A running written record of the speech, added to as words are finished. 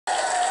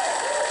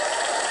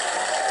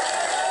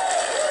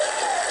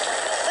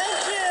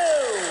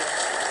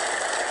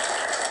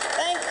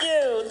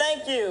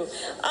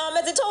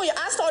they told you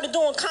I started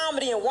doing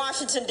comedy in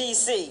Washington,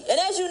 D.C. And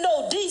as you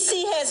know,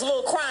 D.C. has a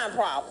little crime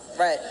problem,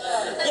 right?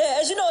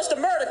 Yeah, as you know, it's the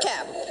murder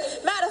capital.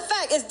 Matter of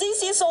fact, it's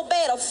D.C. is so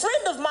bad, a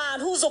friend of mine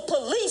who's a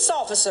police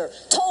officer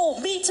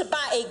told me to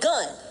buy a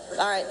gun,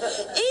 all right?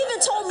 Even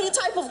told me the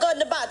type of gun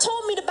to buy.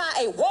 Told me to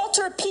buy a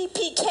Walter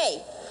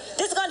PPK.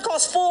 This gun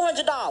costs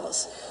 $400.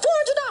 $400.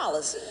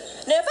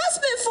 Now, if I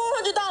spend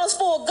 $400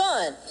 for a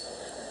gun,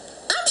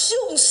 I'm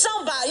shooting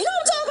somebody. You know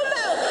what I'm talking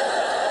about?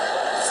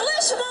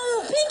 Flesh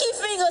wound, pinky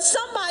finger,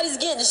 somebody's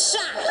getting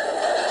shot.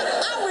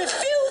 I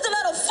refuse to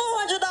let a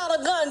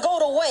 $400 gun go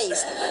to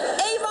waste.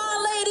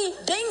 Avon lady,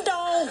 ding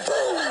dong,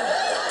 boom.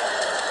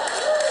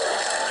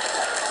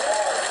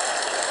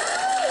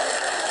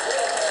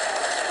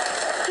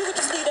 You could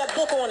just leave that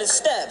book on the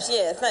steps.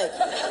 Yeah, thank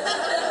you.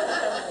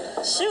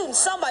 Shooting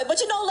somebody. But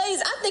you know,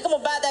 ladies, I think I'm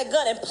gonna buy that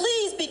gun, and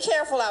please be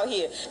careful out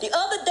here. The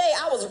other day,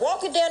 I was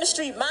walking down the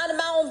street, minding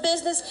my own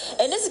business,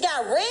 and this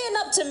guy ran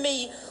up to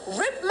me,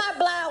 ripped my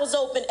blouse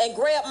open, and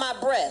grabbed my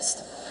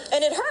breast.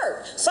 And it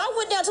hurt. So I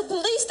went down to the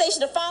police station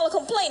to file a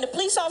complaint. The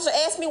police officer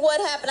asked me what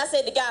happened. I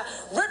said the guy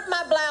ripped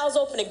my blouse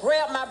open and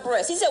grabbed my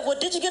breast. He said, well,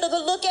 did you get a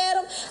good look at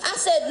him? I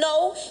said,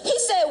 no. He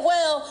said,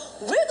 well,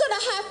 we're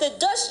gonna have to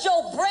dust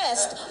your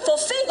breast for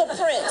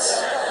fingerprints.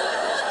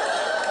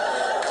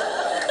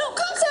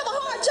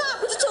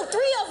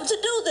 Three of them to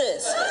do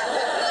this.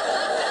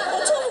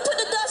 Well, two of them put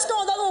the dust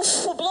on, the other one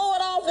will blow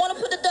it off. One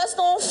will put the dust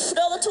on,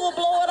 the other two will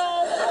blow it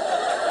off.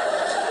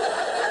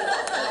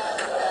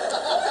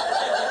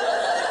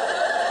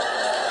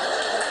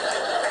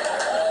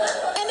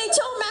 And they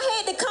told me I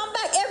had to come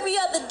back every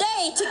other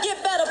day to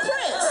get better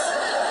prints.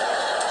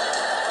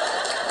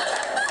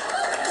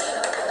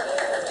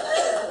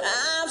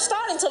 I'm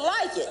starting to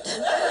like it.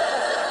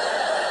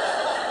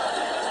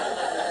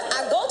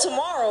 I go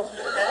tomorrow.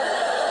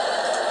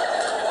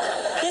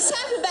 This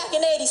happened back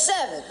in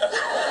 '87.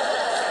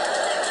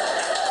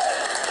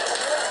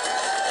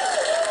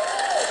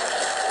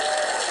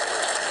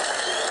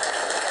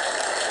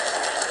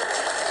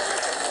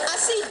 I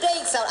see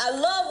dates out. I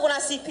love when I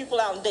see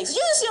people out on dates.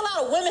 You see a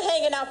lot of women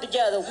hanging out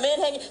together, men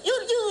hanging. You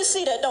usually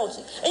see that, don't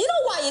you? And you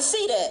know why you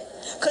see that?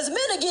 Because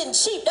men are getting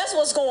cheap. That's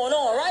what's going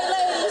on, right,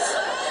 ladies?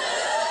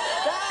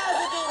 Guys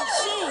are getting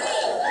cheap.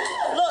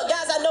 Look,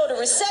 guys, I know the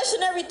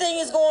recession, everything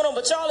is going on,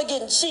 but y'all are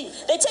getting cheap.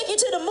 They take you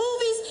to the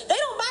movies. They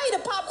don't buy you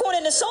the popcorn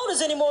and the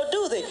sodas anymore,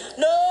 do they?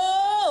 No.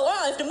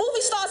 If the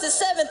movie starts at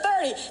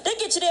 7:30, they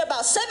get you there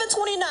about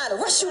 7:29 to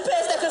rush you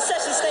past that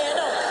concession stand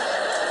on.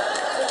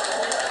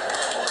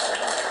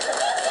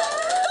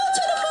 Go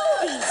to the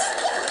movies.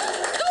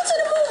 Go to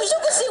the movies. You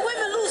can see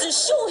women losing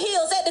shoe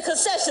heels at the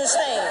concession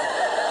stand.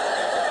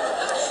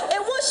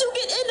 And once you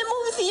get in the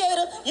movie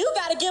theater, you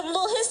got to give them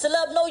little hints to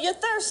let them know you're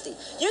thirsty.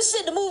 You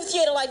sit in the movie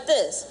theater like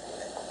this.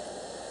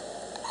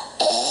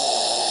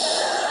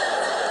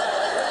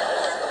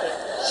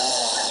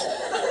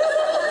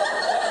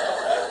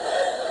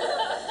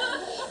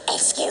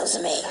 Excuse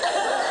me.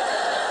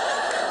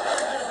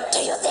 Do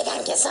you think I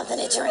can get something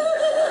to drink?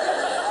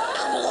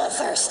 I'm a little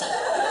thirsty.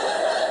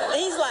 And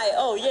he's like,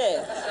 oh,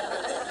 yeah.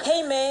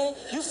 Hey, man,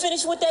 you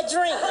finished with that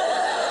drink?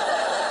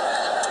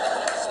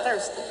 It's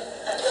thirsty.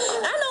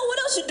 I know what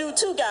else you do,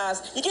 too,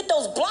 guys. You get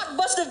those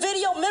Blockbuster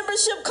video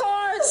membership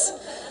cards.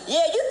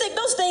 Yeah, you think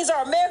those things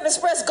are American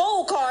Express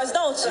Gold cards,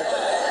 don't you?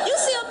 You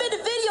see them in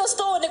the video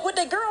store with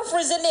their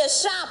girlfriends in there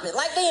shopping,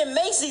 like they in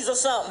Macy's or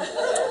something.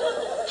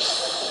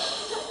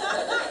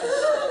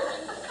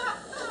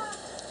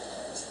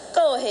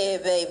 Go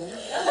ahead, baby.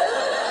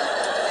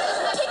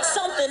 Pick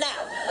something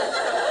out.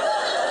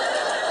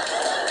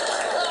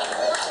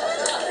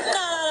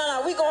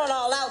 No. We going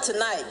all out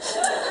tonight.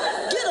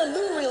 Get a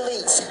new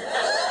release.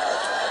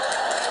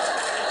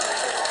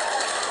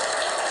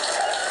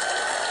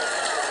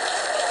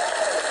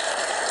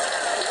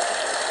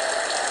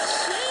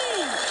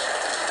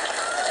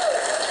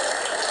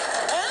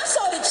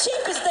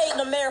 Cheapest date in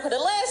America. The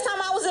last time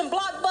I was in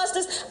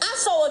Blockbusters, I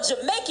saw a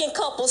Jamaican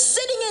couple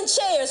sitting in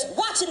chairs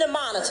watching the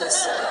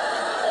monitors.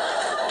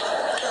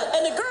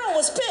 And the girl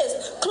was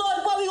pissed.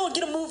 Claude, why we gonna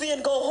get a movie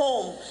and go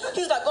home?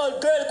 He was like, oh,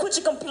 girl, quit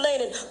your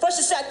complaining. First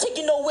you said I take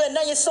you nowhere,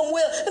 now you're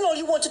somewhere, and all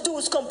you want to do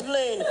is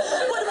complain.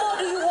 What more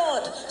do you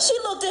want? She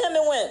looked at him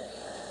and went,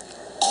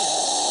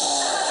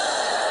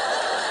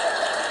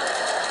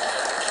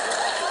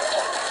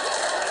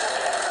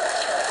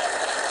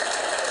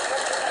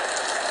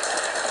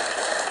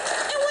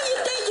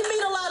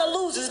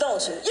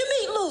 you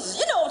meet losers.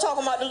 You know what I'm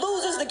talking about. The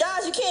losers, the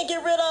guys you can't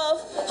get rid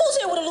of. Who's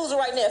here with a loser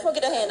right now? Come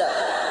get their hand up.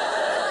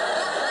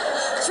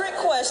 Trick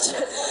question.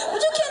 But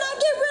you cannot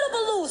get rid of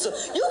a loser.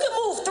 You can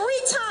move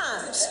 3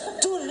 times.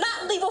 Do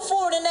not leave a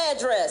forwarding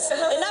address.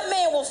 And that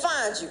man will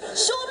find you.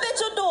 Show up at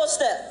your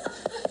doorstep.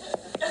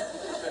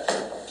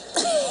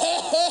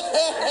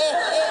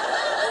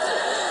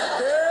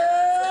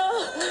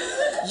 Girl,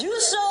 you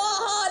sure are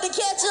hard to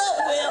catch up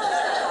with.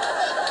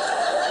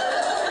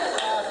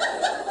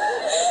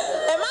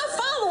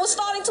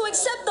 Starting to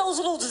accept those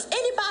losers.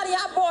 Anybody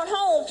I brought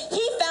home,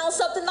 he found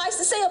something nice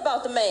to say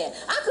about the man.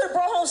 I could have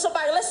brought home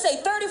somebody, let's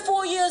say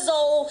 34 years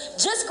old,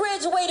 just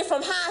graduated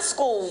from high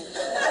school.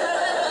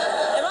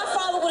 And my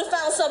father would have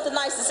found something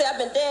nice to say. I've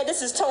been, Dad,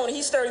 this is Tony.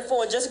 He's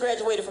 34 and just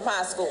graduated from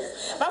high school.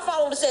 My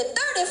father would have said,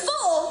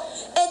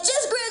 34 and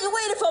just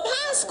graduated from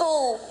high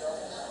school?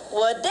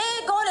 Well,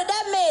 daggone it,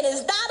 that man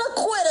is not a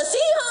quitter. See,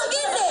 he hung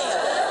in there.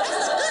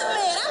 That's a good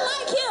man. I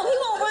like him. He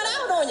won't run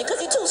out on you because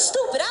he's too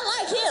stupid. I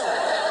like him.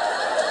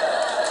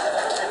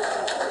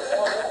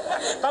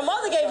 My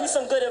mother gave me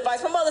some good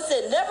advice. My mother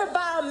said, never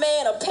buy a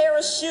man a pair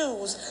of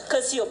shoes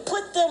because he'll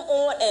put them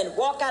on and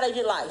walk out of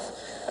your life.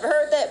 Ever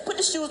heard that? Put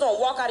the shoes on,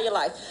 walk out of your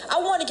life. I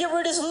wanted to get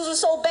rid of this loser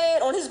so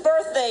bad. On his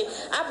birthday,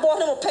 I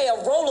bought him a pair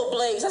of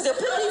rollerblades. I said,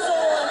 put these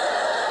on.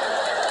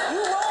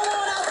 You roll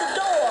on out the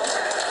door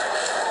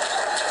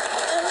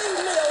and leave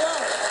me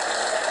alone.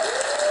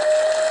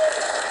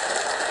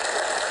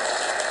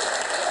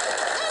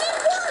 And it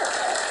worked.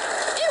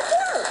 It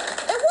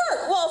worked. It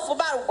worked. Well, for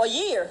about a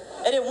year.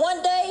 And then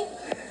one day,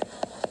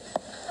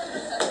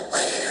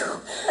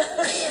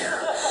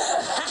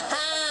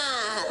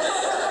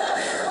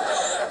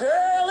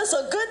 girl, it's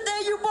a good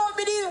thing you bought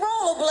me these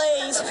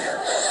rollerblades.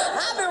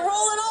 I've been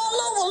rolling all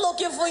over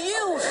looking for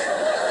you.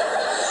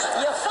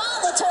 Your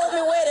father told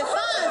me where to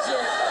find you.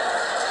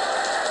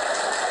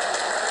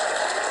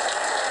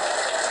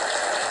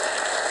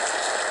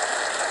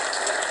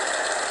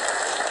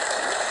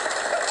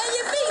 And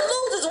you meet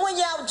losers when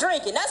you're out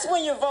drinking. That's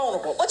when you're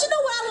vulnerable. But you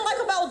know what I don't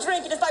like about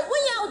drinking? It's like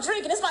when you're out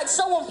drinking, it's like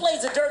someone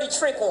plays a dirty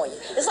trick on you.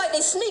 It's like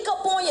they sneak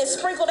up on you and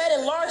sprinkle that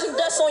enlarging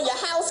dust on your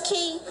house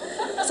key.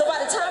 So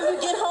by the time you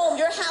get home,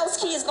 your house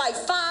key is like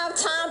 5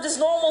 times its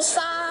normal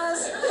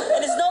size.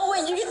 And there's no way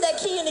you get that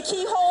key in the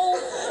keyhole.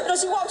 You know,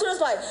 she walked through and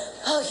was like,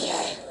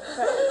 okay.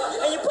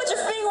 And you put your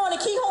finger on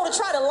the keyhole to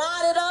try to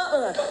line it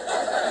up.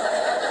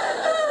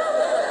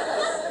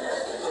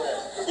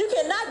 You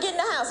cannot get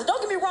in the house. And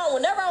don't get me wrong,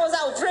 whenever I was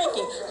out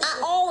drinking,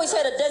 I always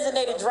had a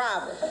designated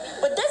driver.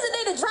 But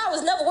designated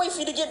drivers never wait for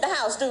you to get in the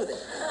house, do they?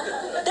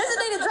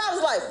 Designated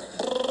drivers like,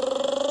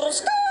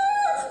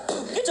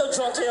 get your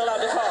drunk tail out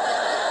the car.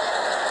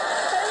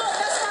 Hey, look,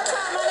 that's my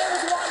time. My name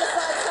is Wanda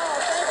Sykes.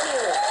 Thank you.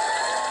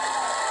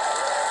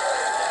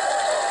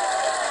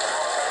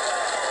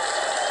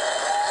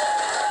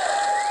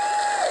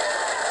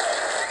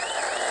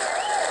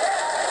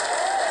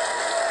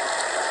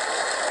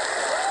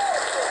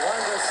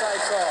 Wanda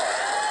Sykes.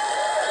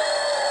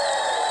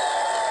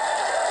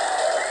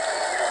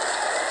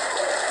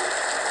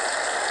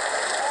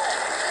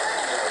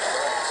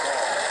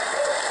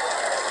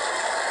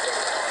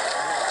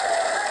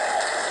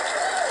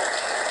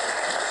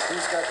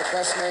 He's got the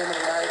best name in the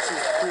IT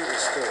computer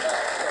school.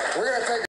 We're going to take